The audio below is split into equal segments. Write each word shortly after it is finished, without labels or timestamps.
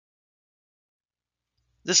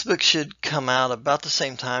This book should come out about the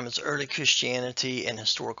same time as Early Christianity and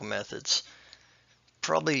Historical Methods,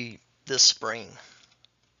 probably this spring.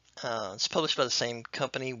 It's published by the same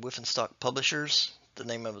company, Wolfenstock Publishers. The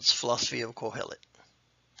name of it's Philosophy of Kohelet.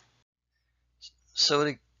 So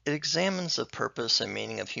it examines the purpose and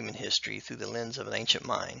meaning of human history through the lens of an ancient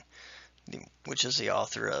mind, which is the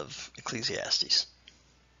author of Ecclesiastes.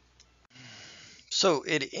 So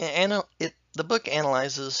the book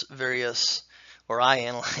analyzes various, or I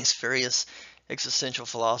analyze various existential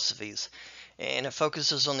philosophies, and it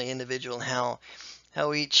focuses on the individual and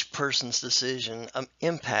how each person's decision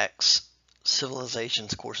impacts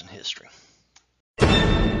civilization's course in history.